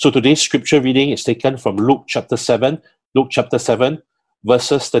So today's scripture reading is taken from Luke chapter 7,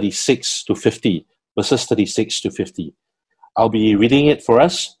 verses 36 to 50. Verses 36 to 50. I'll be reading it for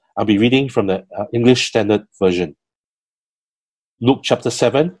us. I'll be reading from the English Standard Version. Luke chapter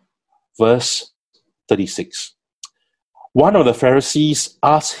 7, verse 36. One of the Pharisees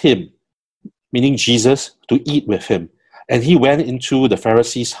asked him, meaning Jesus, to eat with him. And he went into the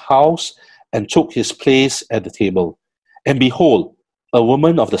Pharisee's house and took his place at the table. And behold, a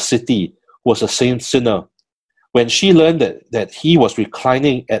woman of the city was a sinner. When she learned that he was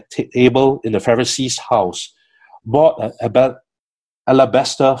reclining at table in the Pharisee's house, bought an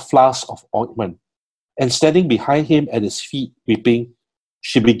alabaster flask of ointment, and standing behind him at his feet weeping,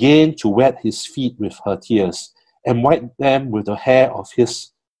 she began to wet his feet with her tears, and wiped them with the hair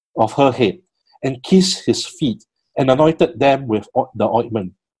of her head, and kissed his feet, and anointed them with the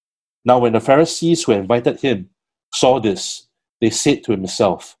ointment. Now when the Pharisees who invited him saw this, they said to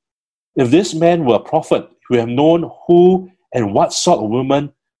himself, "If this man were a prophet, we have known who and what sort of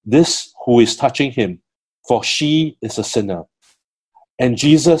woman this who is touching him, for she is a sinner." And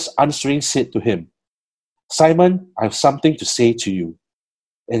Jesus answering said to him, "Simon, I have something to say to you."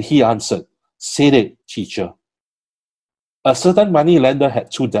 And he answered, "Say it, teacher." A certain money lender had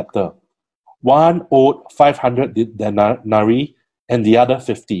two debtors. One owed 500 denarii and the other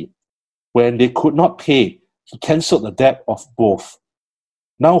 50. When they could not pay, he cancelled the debt of both.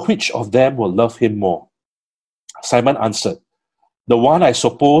 Now which of them will love him more? Simon answered, "The one, I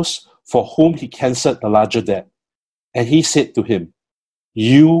suppose, for whom he cancelled the larger debt." And he said to him,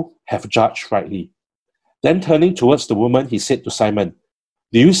 "You have judged rightly." Then turning towards the woman, he said to Simon,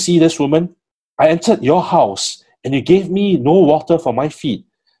 "Do you see this woman? I entered your house, and you gave me no water for my feet,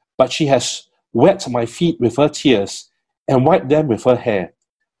 but she has wet my feet with her tears and wiped them with her hair.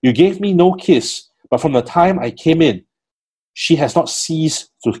 You gave me no kiss, but from the time I came in, she has not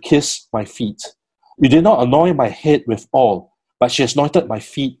ceased to kiss my feet. You did not anoint my head with oil, but she has anointed my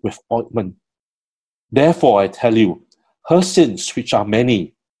feet with ointment. Therefore I tell you, her sins, which are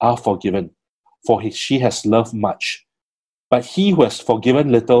many, are forgiven, for she has loved much. But he who has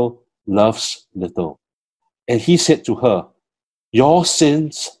forgiven little loves little." And he said to her, "Your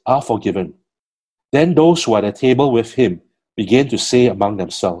sins are forgiven." Then those who were at the table with him began to say among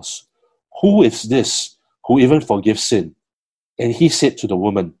themselves, "Who is this who even forgives sin?" And he said to the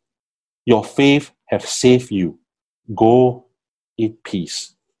woman, "Your faith has saved you. Go in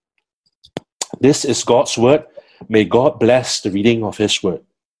peace." This is God's word. May God bless the reading of his word.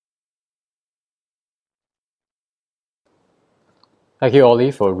 Thank you,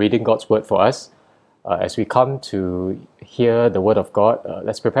 Ollie, for reading God's word for us. As we come to hear the word of God,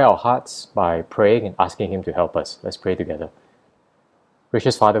 let's prepare our hearts by praying and asking him to help us. Let's pray together.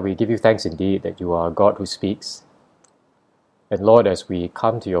 Gracious Father, we give you thanks indeed that you are a God who speaks. And Lord, as we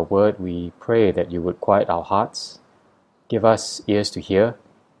come to your word, we pray that you would quiet our hearts, give us ears to hear,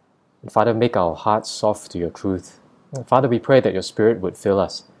 and Father, make our hearts soft to your truth. And Father, we pray that your Spirit would fill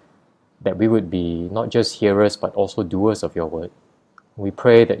us, that we would be not just hearers but also doers of your word. We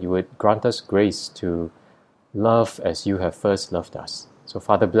pray that you would grant us grace to love as you have first loved us. So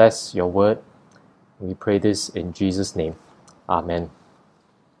Father, bless your word. We pray this in Jesus' name. Amen.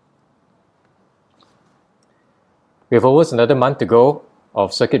 We have almost another month to go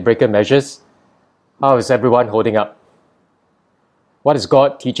of circuit breaker measures. How is everyone holding up? What is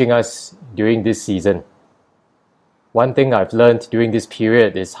God teaching us during this season? One thing I've learned during this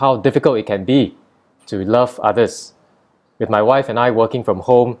period is how difficult it can be to love others. With my wife and I working from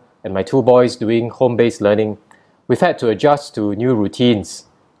home and my two boys doing home-based learning, we've had to adjust to new routines,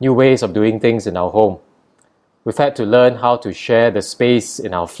 new ways of doing things in our home. We've had to learn how to share the space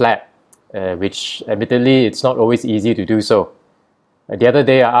in our flat, which admittedly it's not always easy to do so. The other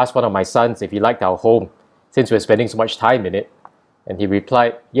day I asked one of my sons if he liked our home since we're spending so much time in it, and he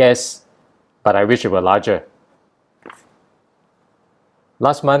replied, "Yes, but I wish it were larger."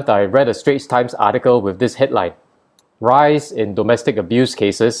 Last month I read a Straits Times article with this headline: "Rise in domestic abuse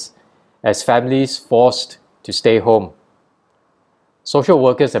cases as families forced to stay home." Social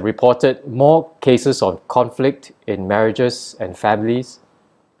workers have reported more cases of conflict in marriages and families.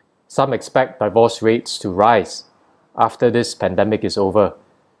 Some expect divorce rates to rise after this pandemic is over.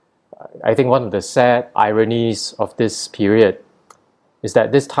 I think one of the sad ironies of this period is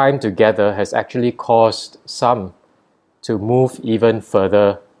that this time together has actually caused some to move even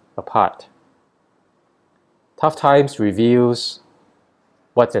further apart. Tough times reveals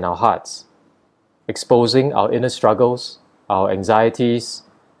what's in our hearts, exposing our inner struggles, our anxieties,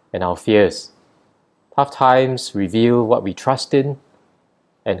 and our fears. Tough times reveal what we trust in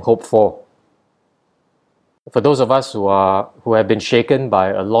and hope for. For those of us who have been shaken by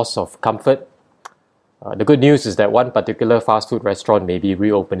a loss of comfort, the good news is that one particular fast food restaurant may be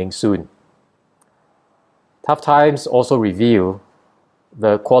reopening soon. Tough times also reveal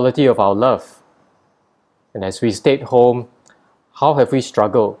the quality of our love. And as we stayed home, how have we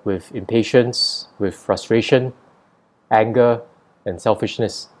struggled with impatience, with frustration, anger, and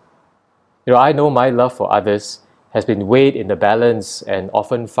selfishness? I know my love for others has been weighed in the balance and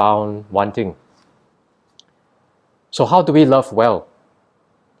often found wanting. So how do we love well?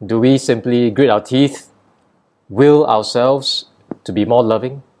 Do we simply grit our teeth, will ourselves to be more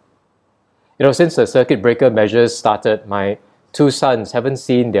loving? Since the circuit breaker measures started, my two sons haven't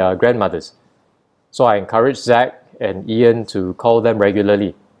seen their grandmothers. So I encourage Zach and Ian to call them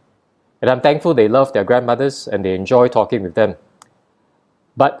regularly. And I'm thankful they love their grandmothers and they enjoy talking with them.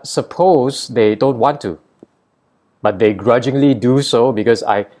 But suppose they don't want to, but they grudgingly do so because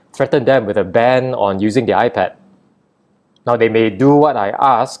I threaten them with a ban on using the iPad. Now they may do what I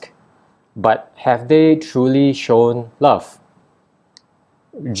ask, but have they truly shown love?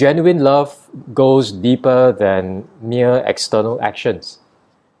 Genuine love goes deeper than mere external actions.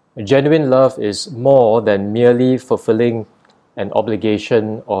 Genuine love is more than merely fulfilling an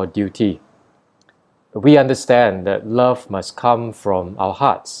obligation or duty. We understand that love must come from our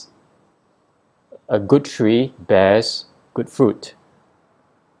hearts. A good tree bears good fruit.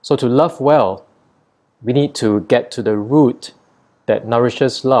 So to love well, we need to get to the root that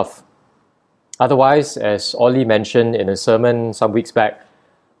nourishes love. Otherwise, as Ollie mentioned in a sermon some weeks back,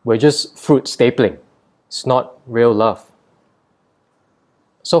 we're just fruit stapling. It's not real love.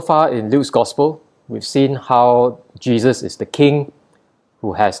 So far in Luke's Gospel, we've seen how Jesus is the King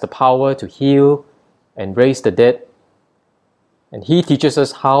who has the power to heal and raise the dead. And he teaches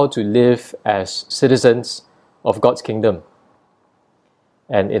us how to live as citizens of God's kingdom.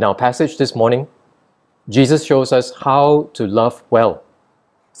 And in our passage this morning, Jesus shows us how to love well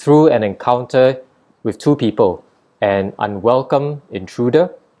through an encounter with two people, an unwelcome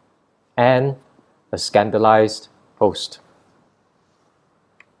intruder and a scandalized host.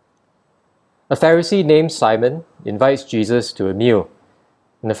 A Pharisee named Simon invites Jesus to a meal.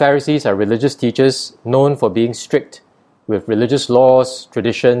 And the Pharisees are religious teachers known for being strict with religious laws,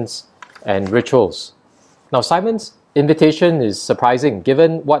 traditions, and rituals. Now, Simon's invitation is surprising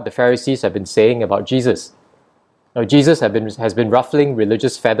given what the Pharisees have been saying about Jesus. Now, Jesus has been ruffling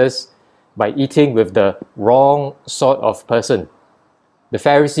religious feathers by eating with the wrong sort of person. The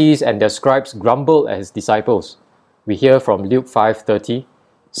Pharisees and their scribes grumbled at his disciples. We hear from Luke 5:30,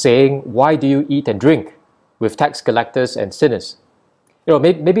 saying, "Why do you eat and drink with tax collectors and sinners?"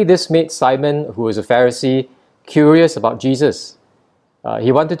 Maybe this made Simon, who was a Pharisee, curious about Jesus.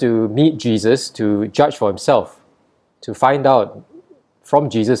 He wanted to meet Jesus to judge for himself, to find out from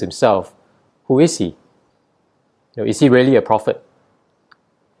Jesus himself, who is he? Is he really a prophet?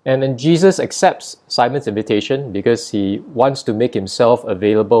 And then Jesus accepts Simon's invitation because he wants to make himself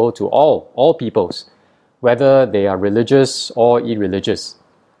available to all peoples, whether they are religious or irreligious.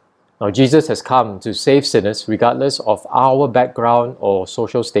 Now, Jesus has come to save sinners regardless of our background or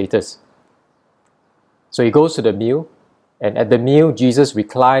social status. So he goes to the meal, and at the meal, Jesus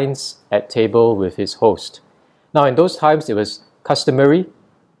reclines at table with his host. Now, in those times, it was customary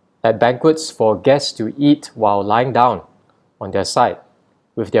at banquets for guests to eat while lying down on their side,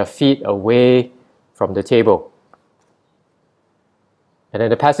 with their feet away from the table. And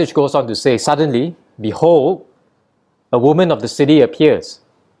then the passage goes on to say, "Suddenly, behold, a woman of the city appears."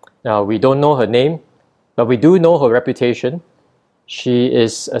 Now, we don't know her name, but we do know her reputation. She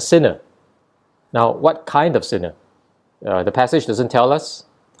is a sinner. Now, what kind of sinner? The passage doesn't tell us.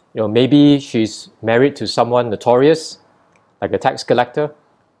 Maybe she's married to someone notorious, like a tax collector.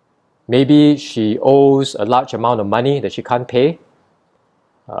 Maybe she owes a large amount of money that she can't pay.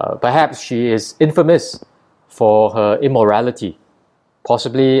 Perhaps she is infamous for her immorality,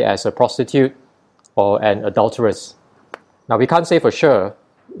 possibly as a prostitute or an adulteress. Now, we can't say for sure.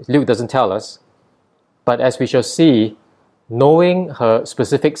 Luke doesn't tell us. But as we shall see, knowing her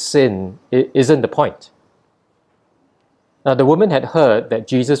specific sin isn't the point. Now, the woman had heard that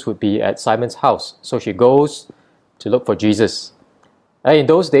Jesus would be at Simon's house, so she goes to look for Jesus. In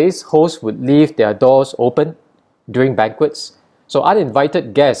those days, hosts would leave their doors open during banquets, so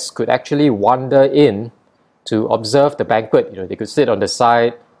uninvited guests could actually wander in to observe the banquet. They could sit on the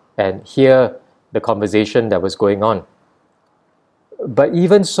side and hear the conversation that was going on. But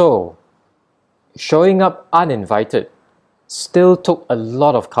even so, showing up uninvited still took a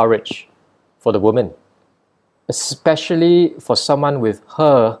lot of courage for the woman, especially for someone with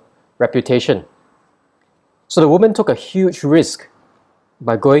her reputation. So the woman took a huge risk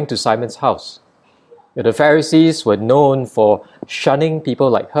by going to Simon's house. The Pharisees were known for shunning people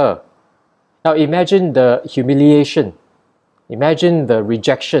like her. Now imagine the humiliation, imagine the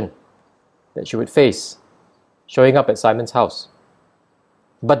rejection that she would face showing up at Simon's house.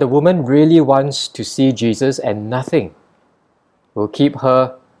 But the woman really wants to see Jesus, and nothing will keep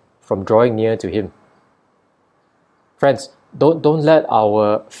her from drawing near to him. Friends, don't let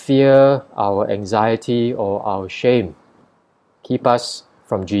our fear, our anxiety, or our shame keep us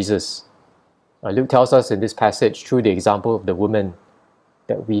from Jesus. Luke tells us in this passage, through the example of the woman,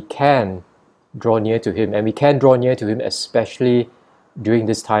 that we can draw near to him, and we can draw near to him especially during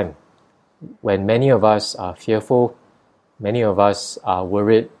this time when many of us are fearful, many of us are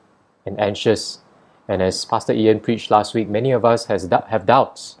worried and anxious, and as Pastor Ian preached last week, many of us have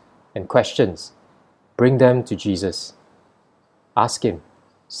doubts and questions. Bring them to Jesus. Ask him,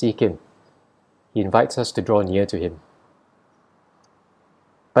 seek him. He invites us to draw near to him.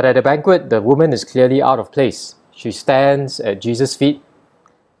 But at the banquet, the woman is clearly out of place. She stands at Jesus' feet.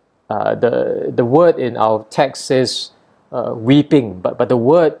 The word in our text says weeping, but the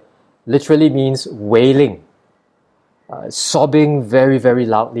word literally means wailing, sobbing very, very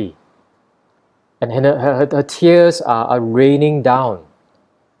loudly. And her tears are raining down,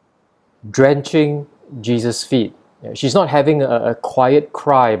 drenching Jesus' feet. She's not having a quiet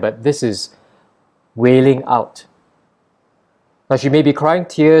cry, but this is wailing out. Now, she may be crying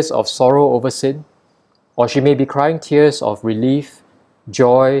tears of sorrow over sin, or she may be crying tears of relief,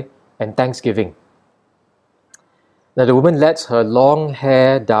 joy, and thanksgiving. Now, the woman lets her long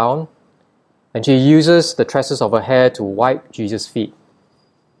hair down, and she uses the tresses of her hair to wipe Jesus' feet.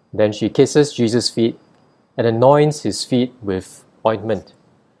 Then she kisses Jesus' feet and anoints his feet with ointment.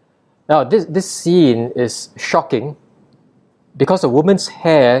 Now, this scene is shocking because a woman's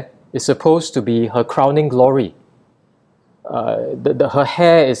hair is supposed to be her crowning glory. Her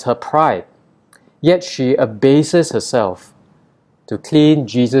hair is her pride, yet she abases herself to clean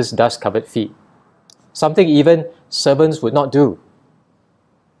Jesus' dust-covered feet, something even servants would not do.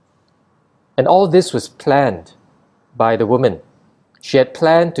 And all this was planned by the woman. She had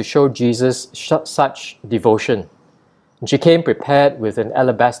planned to show Jesus such devotion. And she came prepared with an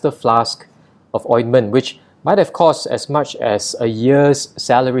alabaster flask of ointment, which might have cost as much as a year's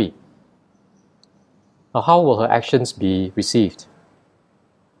salary. Now, how will her actions be received?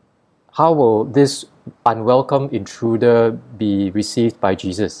 How will this unwelcome intruder be received by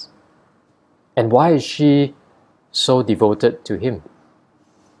Jesus? And why is she so devoted to him?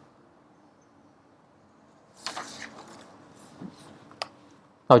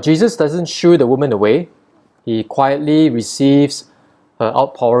 Now, Jesus doesn't shoo the woman away. He quietly receives her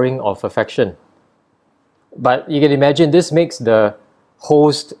outpouring of affection. But you can imagine this makes the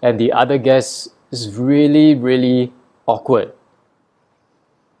host and the other guests really, really awkward.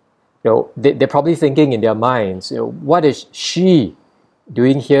 They're probably thinking in their minds, what is she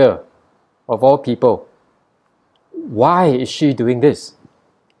doing here, of all people? Why is she doing this?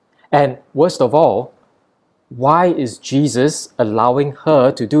 And worst of all, why is Jesus allowing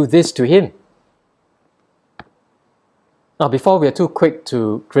her to do this to him? Now, before we are too quick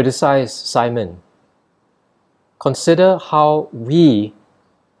to criticize Simon, consider how we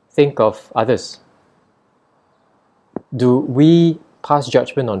think of others. Do we pass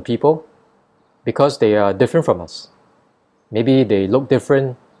judgment on people because they are different from us? Maybe they look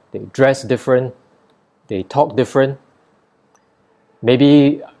different, they dress different, they talk different.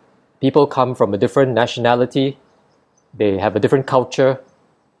 Maybe people come from a different nationality, they have a different culture,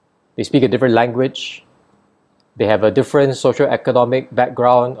 they speak a different language, they have a different socio-economic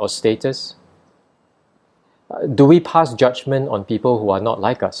background or status. Do we pass judgment on people who are not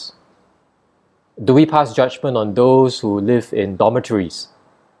like us? Do we pass judgment on those who live in dormitories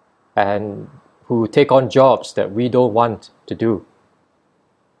and who take on jobs that we don't want to do?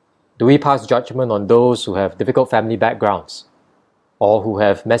 Do we pass judgment on those who have difficult family backgrounds or who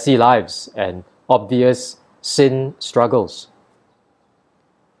have messy lives and obvious sin struggles?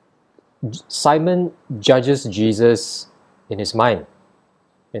 Simon judges Jesus in his mind.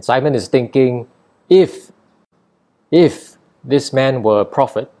 And Simon is thinking, if this man were a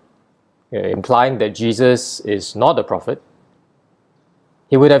prophet, implying that Jesus is not a prophet,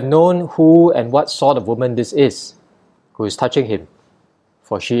 he would have known who and what sort of woman this is who is touching him,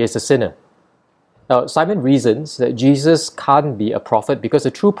 for she is a sinner. Now, Simon reasons that Jesus can't be a prophet because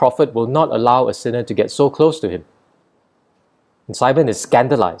a true prophet will not allow a sinner to get so close to him. And Simon is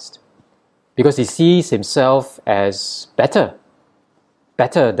scandalized because he sees himself as better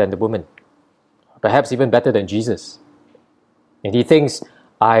than the woman, perhaps even better than Jesus. And he thinks,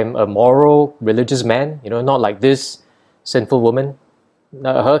 I'm a moral, religious man, not like this sinful woman.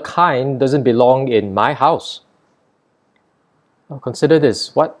 Her kind doesn't belong in my house. Now consider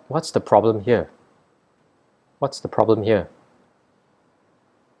this. What's the problem here? What's the problem here?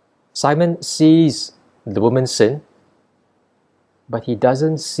 Simon sees the woman's sin, but he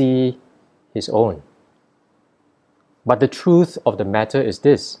doesn't see his own. But the truth of the matter is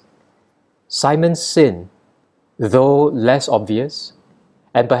this: Simon's sin, though less obvious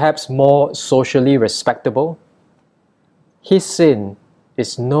and perhaps more socially respectable, his sin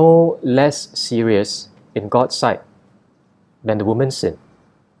is no less serious in God's sight than the woman's sin.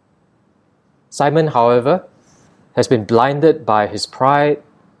 Simon, however, has been blinded by his pride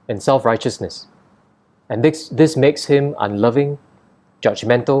and self-righteousness, and this makes him unloving,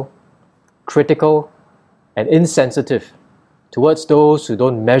 judgmental, critical, and insensitive towards those who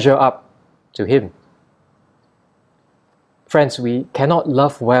don't measure up to him. Friends, we cannot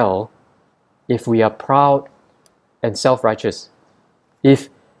love well if we are proud and self-righteous. If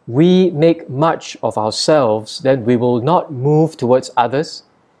we make much of ourselves, then we will not move towards others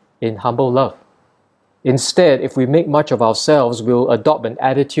in humble love. Instead, if we make much of ourselves, we'll adopt an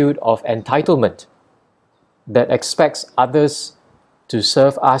attitude of entitlement that expects others to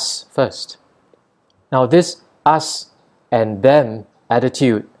serve us first. Now, this us and them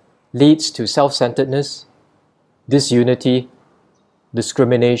attitude leads to self-centeredness, disunity,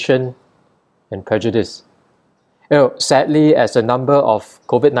 discrimination, and prejudice. Sadly, as the number of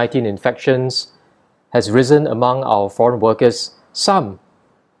COVID-19 infections has risen among our foreign workers, some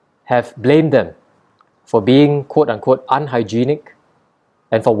have blamed them for being quote-unquote unhygienic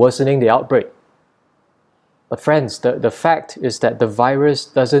and for worsening the outbreak. But friends, the fact is that the virus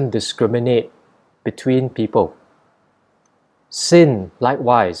doesn't discriminate between people. Sin,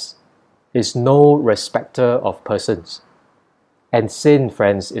 likewise, is no respecter of persons. And sin,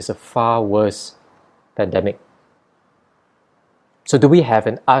 friends, is a far worse pandemic. So do we have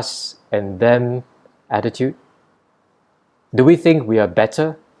an us and them attitude? Do we think we are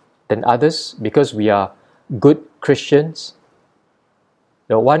better than others because we are good Christians?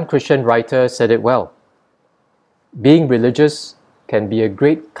 One Christian writer said it well: being religious can be a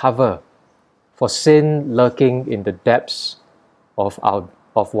great cover for sin lurking in the depths of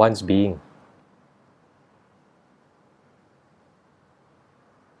one's being.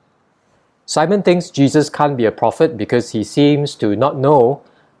 Simon thinks Jesus can't be a prophet because he seems to not know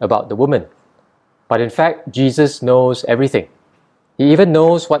about the woman. But in fact, Jesus knows everything. He even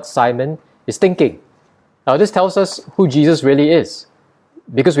knows what Simon is thinking. Now, this tells us who Jesus really is,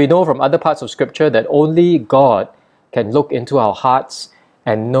 because we know from other parts of Scripture that only God can look into our hearts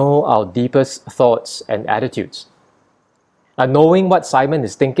and know our deepest thoughts and attitudes. Now, knowing what Simon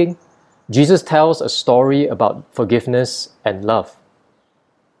is thinking, Jesus tells a story about forgiveness and love.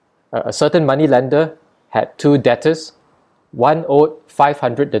 A certain moneylender had two debtors. One owed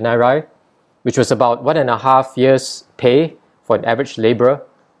 500 denarii, which was about 1.5 years' pay for an average laborer.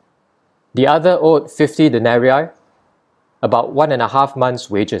 The other owed 50 denarii, about 1.5 months'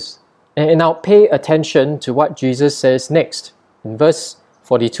 wages. And now pay attention to what Jesus says next. In verse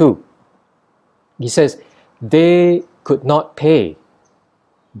 42, he says, they could not pay.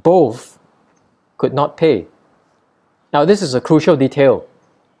 Both could not pay. Now this is a crucial detail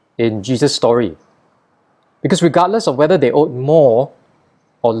in Jesus' story, because regardless of whether they owed more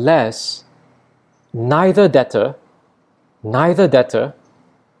or less, neither debtor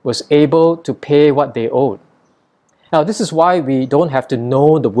was able to pay what they owed. Now this is why we don't have to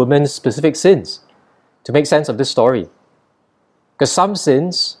know the woman's specific sins to make sense of this story, because some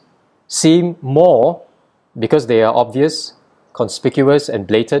sins seem more because they are obvious, conspicuous, and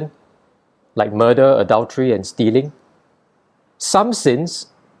blatant, like murder, adultery, and stealing. Some sins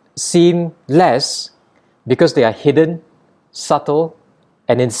seem less because they are hidden, subtle,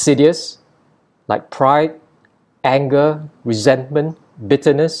 and insidious, like pride, anger, resentment,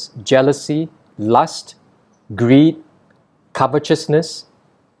 bitterness, jealousy, lust, greed, covetousness,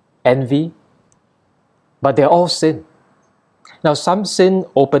 envy. But they're all sin. Now, some sin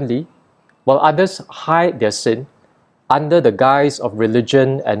openly, while others hide their sin under the guise of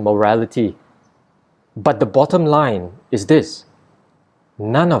religion and morality. But the bottom line is this: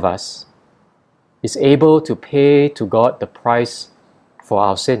 none of us is able to pay to God the price for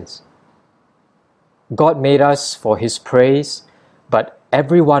our sins. God made us for His praise, but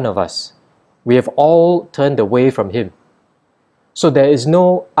every one of us, we have all turned away from Him. So there is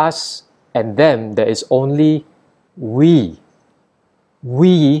no us and them, there is only we.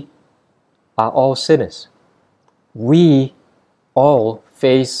 We are all sinners. We all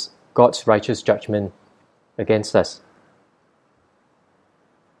face God's righteous judgment against us.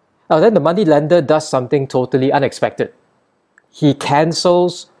 Now then, the moneylender does something totally unexpected. He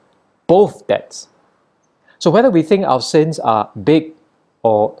cancels both debts. So whether we think our sins are big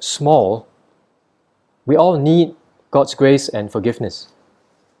or small, we all need God's grace and forgiveness.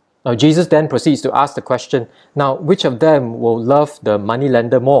 Now Jesus then proceeds to ask the question, now which of them will love the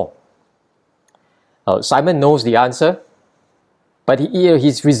moneylender more? Simon knows the answer, but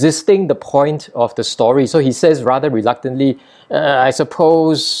he's resisting the point of the story. So he says rather reluctantly, I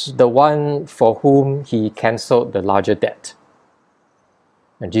suppose the one for whom he cancelled the larger debt.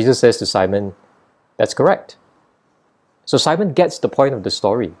 And Jesus says to Simon, that's correct. So Simon gets the point of the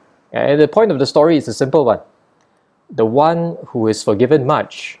story. And the point of the story is a simple one. The one who is forgiven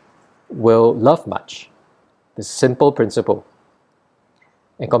much will love much. The simple principle.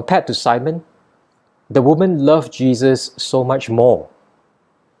 And compared to Simon, the woman loved Jesus so much more.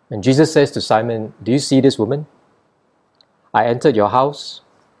 And Jesus says to Simon, do you see this woman? I entered your house.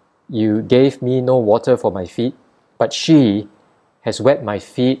 You gave me no water for my feet, but she has wet my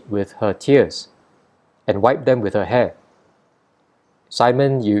feet with her tears and wiped them with her hair.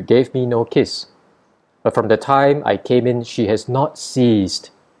 Simon, you gave me no kiss, but from the time I came in, she has not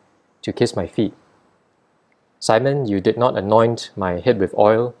ceased to kiss my feet. Simon, you did not anoint my head with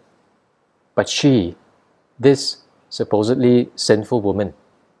oil, but she, this supposedly sinful woman,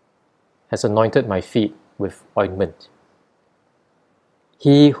 has anointed my feet with ointment.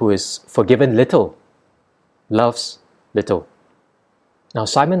 He who is forgiven little loves little. Now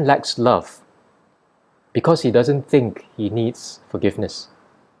Simon lacks love because he doesn't think he needs forgiveness.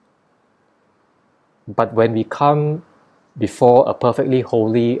 But when we come before a perfectly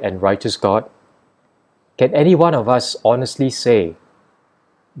holy and righteous God, can any one of us honestly say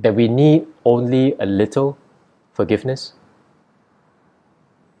that we need only a little forgiveness?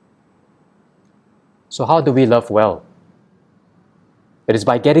 So how do we love well? It is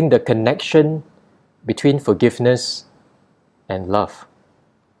by getting the connection between forgiveness and love.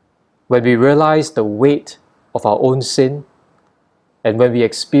 When we realize the weight of our own sin, and when we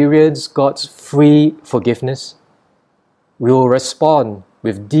experience God's free forgiveness, we will respond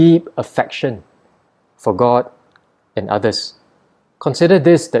with deep affection for God and others. Consider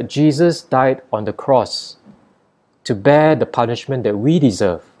this, that Jesus died on the cross to bear the punishment that we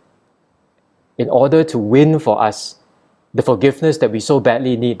deserve in order to win for us the forgiveness that we so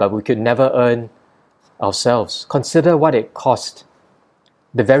badly need but we could never earn ourselves. Consider what it cost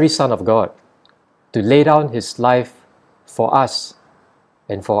the very Son of God to lay down His life for us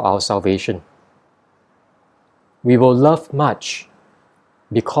and for our salvation. We will love much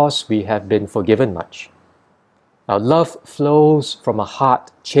because we have been forgiven much. Our love flows from a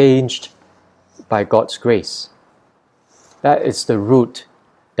heart changed by God's grace. That is the root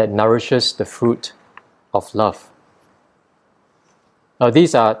that nourishes the fruit of love. Now,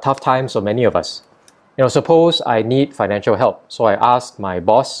 these are tough times for many of us. Suppose I need financial help, so I ask my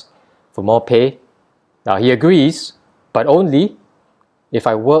boss for more pay. Now, he agrees, but only if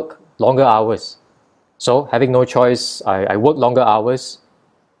I work longer hours. So, having no choice, I work longer hours.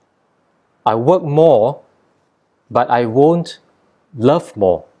 I work more, but I won't love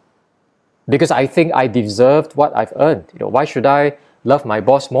more because I think I deserved what I've earned. Why should I love my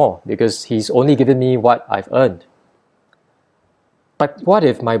boss more? Because he's only given me what I've earned. But what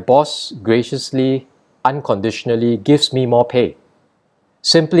if my boss graciously, unconditionally gives me more pay,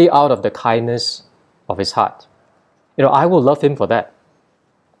 simply out of the kindness of his heart? I will love him for that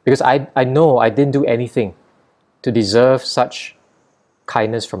because I know I didn't do anything to deserve such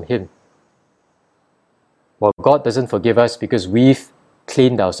kindness from him. Well, God doesn't forgive us because we've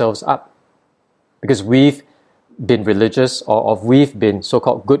cleaned ourselves up, because we've been religious or we've been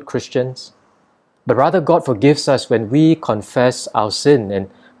so-called good Christians. But rather, God forgives us when we confess our sin and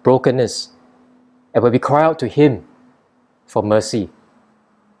brokenness and when we cry out to Him for mercy.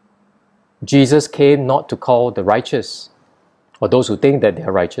 Jesus came not to call the righteous or those who think that they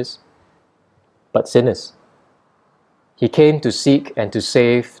are righteous, but sinners. He came to seek and to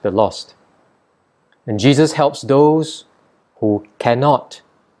save the lost. And Jesus helps those who cannot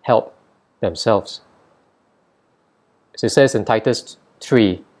help themselves. As it says in Titus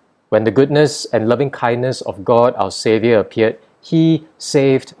 3, when the goodness and loving kindness of God our Savior appeared, He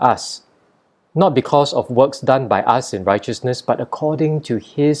saved us, not because of works done by us in righteousness, but according to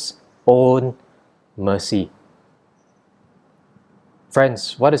His own mercy.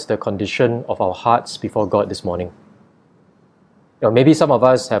 Friends, what is the condition of our hearts before God this morning? Maybe some of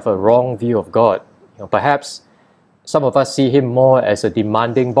us have a wrong view of God. Perhaps some of us see Him more as a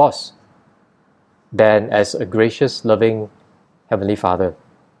demanding boss than as a gracious, loving Heavenly Father.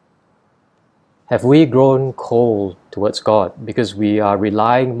 Have we grown cold towards God because we are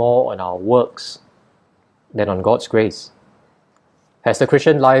relying more on our works than on God's grace? Has the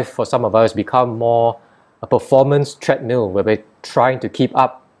Christian life for some of us become more a performance treadmill where we're trying to keep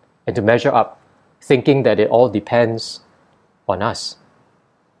up and to measure up, thinking that it all depends on us?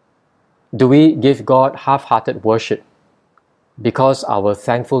 Do we give God half-hearted worship because our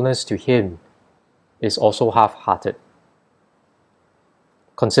thankfulness to Him is also half-hearted?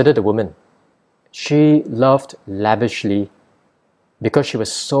 Consider the woman. She loved lavishly because she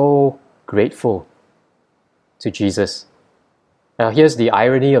was so grateful to Jesus. Now here's the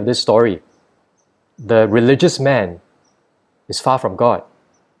irony of this story. The religious man is far from God,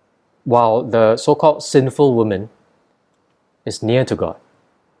 while the so-called sinful woman is near to God.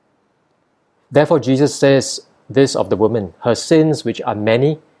 Therefore, Jesus says this of the woman: her sins, which are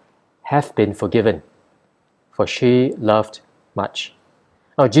many, have been forgiven, for she loved much.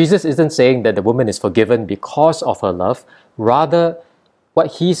 Now, Jesus isn't saying that the woman is forgiven because of her love. Rather,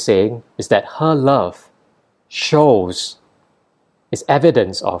 what He's saying is that her love is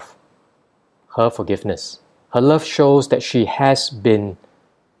evidence of her forgiveness. Her love shows that she has been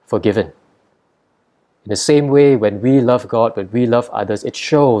forgiven. In the same way, when we love God, when we love others, it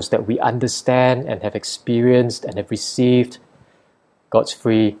shows that we understand and have experienced and have received God's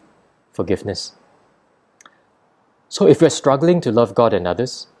free forgiveness. So if we're struggling to love God and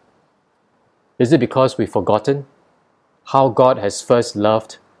others, is it because we've forgotten how God has first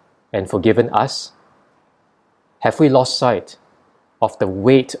loved and forgiven us? Have we lost sight of the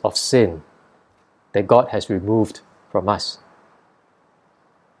weight of sin that God has removed from us?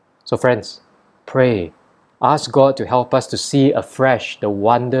 So friends, pray. Ask God to help us to see afresh the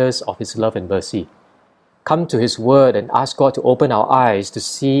wonders of His love and mercy. Come to His Word and ask God to open our eyes to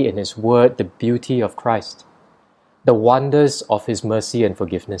see in His Word the beauty of Christ, the wonders of His mercy and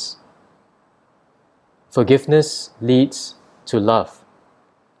forgiveness. Forgiveness leads to love.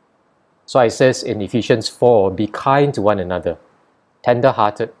 So it says in Ephesians 4, be kind to one another,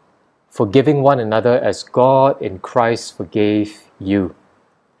 tender-hearted, forgiving one another as God in Christ forgave you.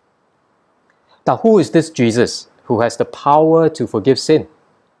 Now, who is this Jesus who has the power to forgive sin?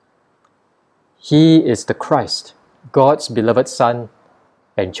 He is the Christ, God's beloved Son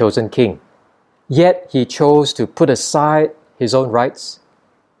and chosen King. Yet He chose to put aside His own rights.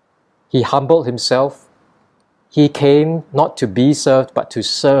 He humbled Himself. He came not to be served, but to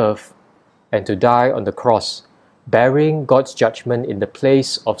serve and to die on the cross, bearing God's judgment in the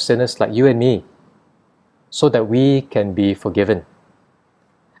place of sinners like you and me, so that we can be forgiven.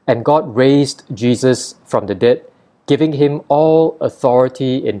 And God raised Jesus from the dead, giving Him all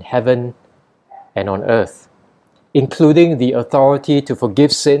authority in heaven and on earth, including the authority to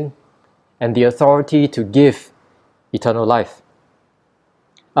forgive sin and the authority to give eternal life.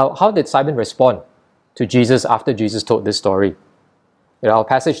 Now, how did Simon respond to Jesus after Jesus told this story? Our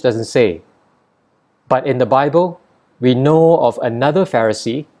passage doesn't say. But in the Bible, we know of another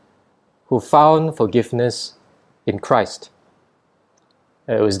Pharisee who found forgiveness in Christ.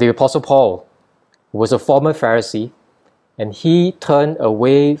 It was the Apostle Paul, who was a former Pharisee, and he turned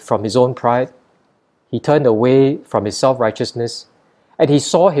away from his own pride. He turned away from his self-righteousness, and he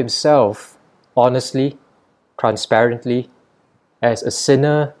saw himself honestly, transparently, as a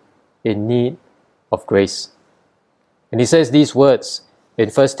sinner in need of grace. And he says these words in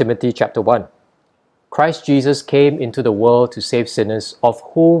 1 Timothy chapter 1. Christ Jesus came into the world to save sinners, of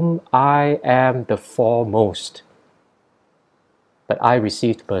whom I am the foremost. But I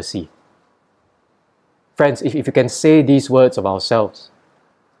received mercy. Friends, if you can say these words of ourselves,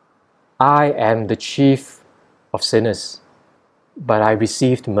 I am the chief of sinners, but I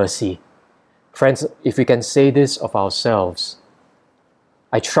received mercy. Friends, if we can say this of ourselves,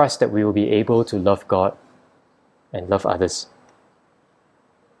 I trust that we will be able to love God and love others.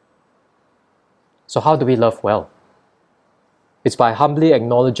 So how do we love well? It's by humbly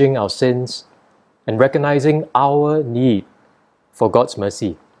acknowledging our sins and recognizing our need for God's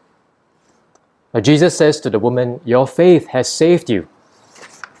mercy. Now, Jesus says to the woman, your faith has saved you.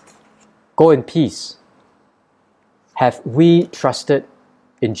 Go in peace. Have we trusted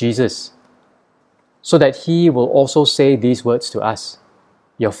in Jesus so that He will also say these words to us?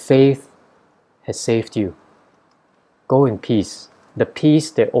 Your faith has saved you. Go in peace, the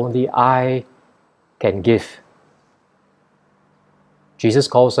peace that only I can give. Jesus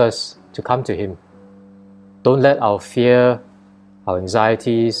calls us to come to Him. Don't let our fear, our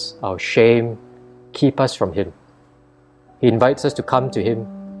anxieties, our shame keep us from Him. He invites us to come to Him,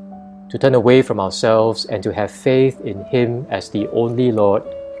 to turn away from ourselves and to have faith in Him as the only Lord,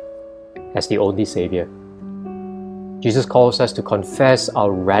 as the only Savior. Jesus calls us to confess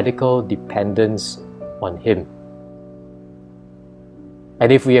our radical dependence on Him.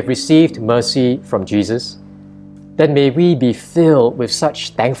 And if we have received mercy from Jesus, then may we be filled with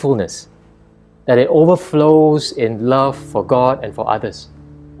such thankfulness that it overflows in love for God and for others.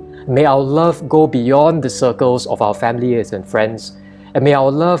 May our love go beyond the circles of our families and friends, and may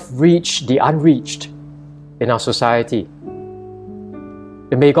our love reach the unreached in our society.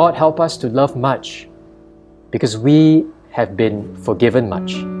 And may God help us to love much, because we have been forgiven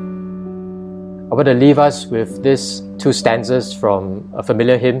much. I want to leave us with these two stanzas from a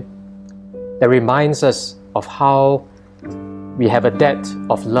familiar hymn that reminds us of how we have a debt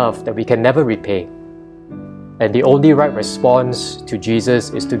of love that we can never repay. And the only right response to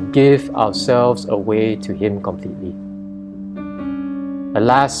Jesus is to give ourselves away to Him completely.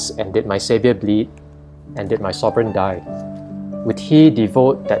 Alas, and did my Saviour bleed, and did my Sovereign die? Would He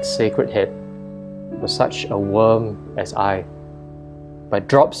devote that sacred head for such a worm as I? But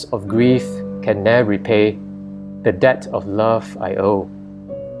drops of grief can ne'er repay the debt of love I owe.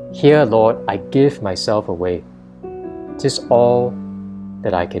 Here, Lord, I give myself away. 'Tis all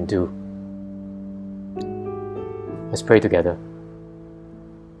that I can do. Let's pray together.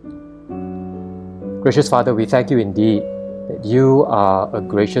 Gracious Father, we thank you indeed that you are a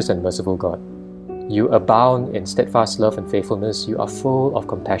gracious and merciful God. You abound in steadfast love and faithfulness. You are full of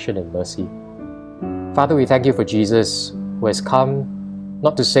compassion and mercy. Father, we thank you for Jesus, who has come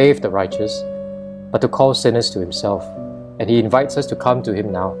not to save the righteous, but to call sinners to Himself. And He invites us to come to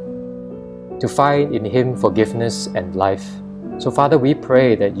Him now, to find in Him forgiveness and life. So Father, we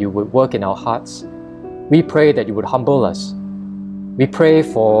pray that you would work in our hearts. We pray that you would humble us. We pray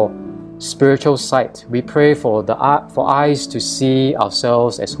for spiritual sight. We pray for eyes to see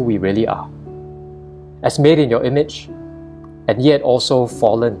ourselves as who we really are, as made in your image, and yet also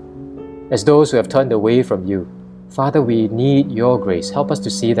fallen, as those who have turned away from you. Father, we need your grace. Help us to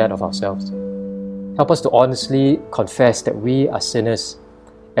see that of ourselves. Help us to honestly confess that we are sinners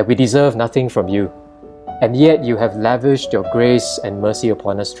and we deserve nothing from you, and yet you have lavished your grace and mercy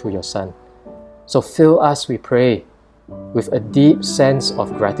upon us through your Son. So fill us, we pray, with a deep sense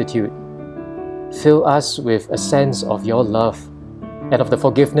of gratitude. Fill us with a sense of your love and of the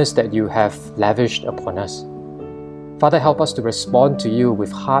forgiveness that you have lavished upon us. Father, help us to respond to you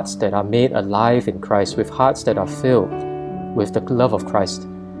with hearts that are made alive in Christ, with hearts that are filled with the love of Christ,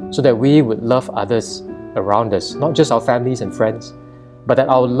 so that we would love others around us, not just our families and friends, but that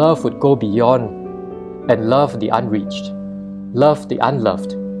our love would go beyond and love the unreached, love the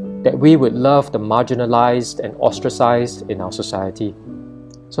unloved, that we would love the marginalized and ostracized in our society.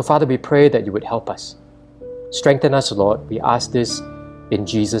 So Father, we pray that you would help us. Strengthen us, Lord. We ask this in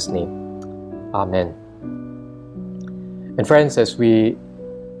Jesus' name. Amen. And friends, as we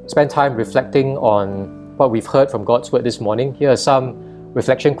spend time reflecting on what we've heard from God's Word this morning, here are some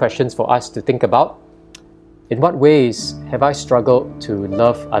reflection questions for us to think about. In what ways have I struggled to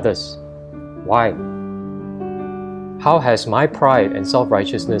love others? Why? How has my pride and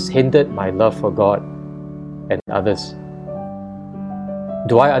self-righteousness hindered my love for God and others?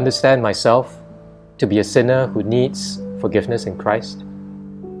 Do I understand myself to be a sinner who needs forgiveness in Christ?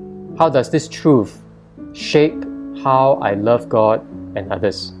 How does this truth shape how I love God and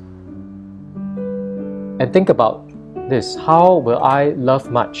others? And think about this. How will I love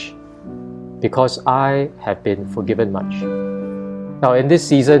much? Because I have been forgiven much. Now, in this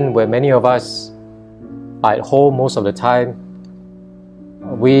season where many of us are at home most of the time,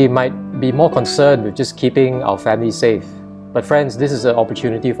 we might be more concerned with just keeping our family safe. But friends, this is an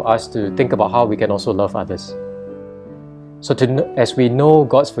opportunity for us to think about how we can also love others. So as we know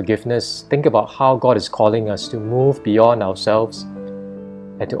God's forgiveness, think about how God is calling us to move beyond ourselves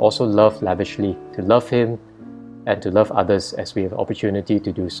and to also love lavishly, to love Him and to love others as we have the opportunity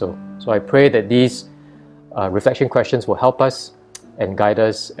to do so. So I pray that these reflection questions will help us and guide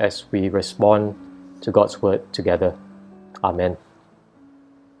us as we respond to God's Word together. Amen.